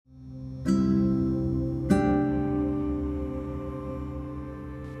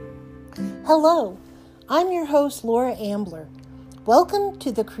Hello, I'm your host, Laura Ambler. Welcome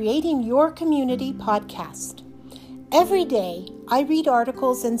to the Creating Your Community podcast. Every day, I read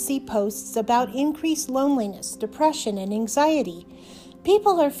articles and see posts about increased loneliness, depression, and anxiety.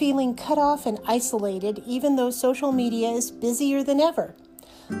 People are feeling cut off and isolated even though social media is busier than ever.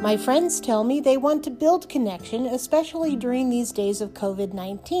 My friends tell me they want to build connection, especially during these days of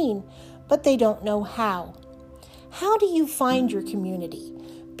COVID-19, but they don't know how. How do you find your community?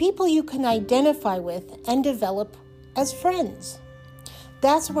 People you can identify with and develop as friends.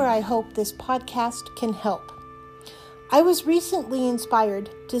 That's where I hope this podcast can help. I was recently inspired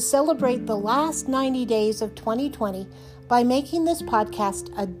to celebrate the last 90 days of 2020 by making this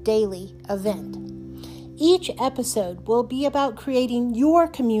podcast a daily event. Each episode will be about creating your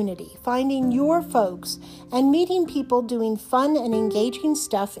community, finding your folks, and meeting people doing fun and engaging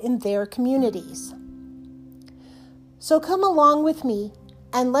stuff in their communities. So come along with me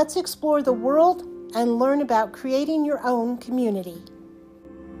and let's explore the world and learn about creating your own community.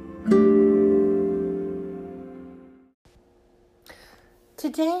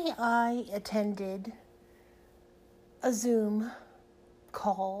 Today I attended a Zoom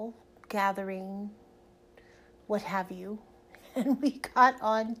call, gathering, what have you, and we got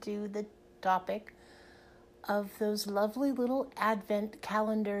on to the topic of those lovely little advent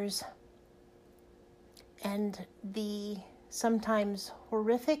calendars and the sometimes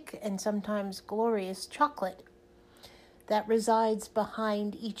horrific and sometimes glorious chocolate that resides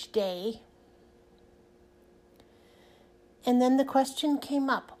behind each day. And then the question came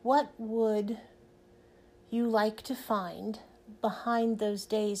up, what would you like to find behind those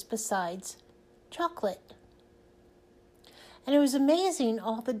days besides chocolate? And it was amazing,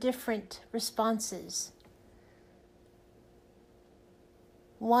 all the different responses.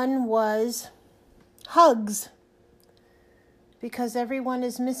 One was hugs, because everyone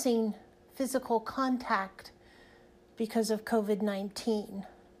is missing physical contact because of COVID-19.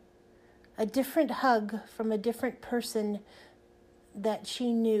 A different hug from a different person that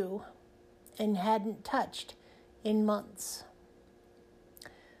she knew and hadn't touched in months.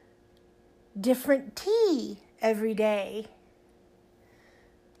 Different tea every day.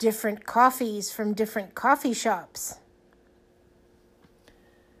 Different coffees from different coffee shops.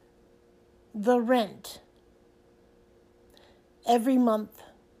 The rent. Every month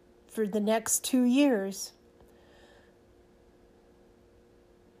for the next 2 years.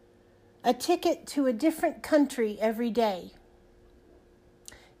 A ticket to a different country every day.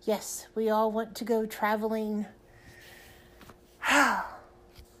 Yes, we all want to go traveling.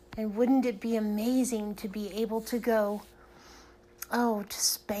 And wouldn't it be amazing to be able to go, to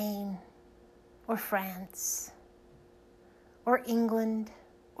Spain or France or England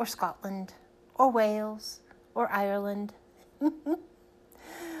or Scotland or Wales or Ireland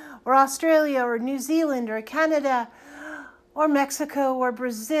or Australia or New Zealand or Canada or Mexico or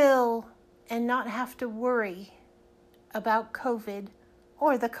Brazil and not have to worry about COVID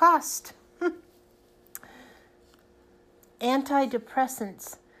or the cost.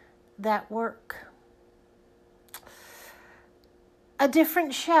 Antidepressants that work. A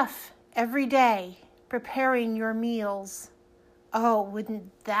different chef every day preparing your meals. Oh,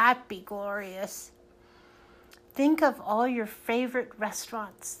 wouldn't that be glorious? Think of all your favorite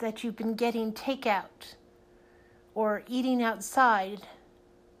restaurants that you've been getting takeout or eating outside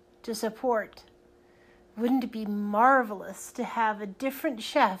to support. Wouldn't it be marvelous to have a different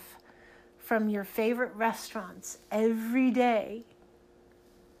chef from your favorite restaurants every day?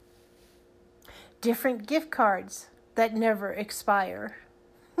 Different gift cards that never expire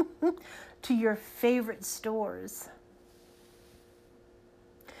to your favorite stores.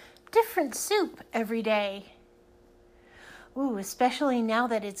 Different soup every day. Ooh, especially now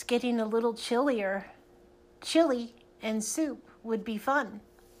that it's getting a little chillier. Chili and soup would be fun.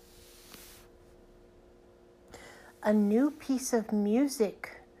 A new piece of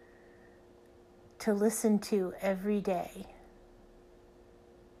music to listen to every day.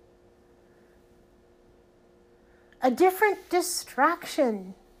 A different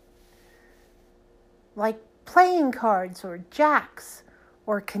distraction, like playing cards or jacks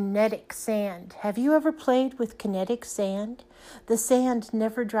or kinetic sand. Have you ever played with kinetic sand? The sand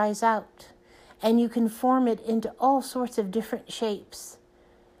never dries out, and you can form it into all sorts of different shapes.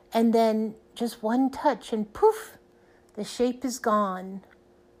 And then just one touch and poof, the shape is gone.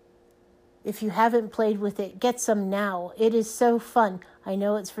 If you haven't played with it, get some now. It is so fun. I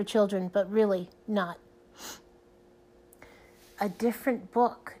know it's for children, but really not. A different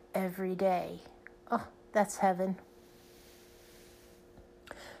book every day. Oh, that's heaven.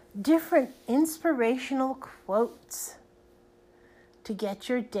 Different inspirational quotes to to get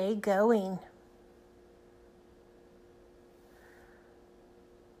your day going.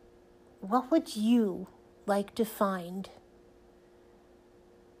 What would you like to find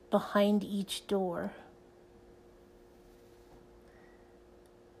behind each door?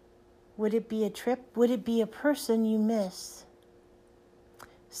 Would it be a trip? Would it be a person you miss?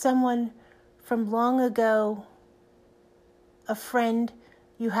 Someone from long ago? A friend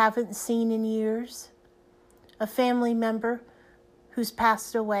you haven't seen in years? A family member who's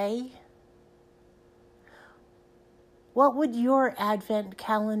passed away? What would your Advent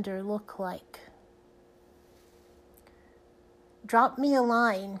calendar look like? Drop me a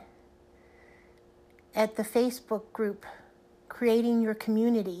line at the Facebook group, Creating Your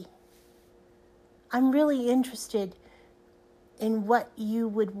Community. I'm really interested in what you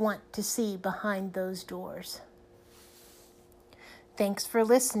would want to see behind those doors. Thanks for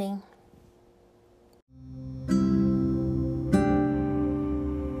listening.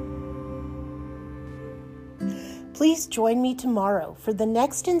 Please join me tomorrow for the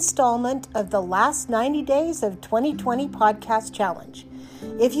next installment of the Last 90 Days of 2020 Podcast Challenge.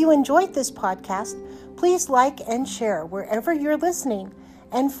 If you enjoyed this podcast, please like and share wherever you're listening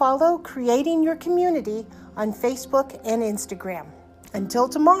and follow Creating Your Community on Facebook and Instagram. Until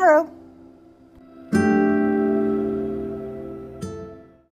tomorrow.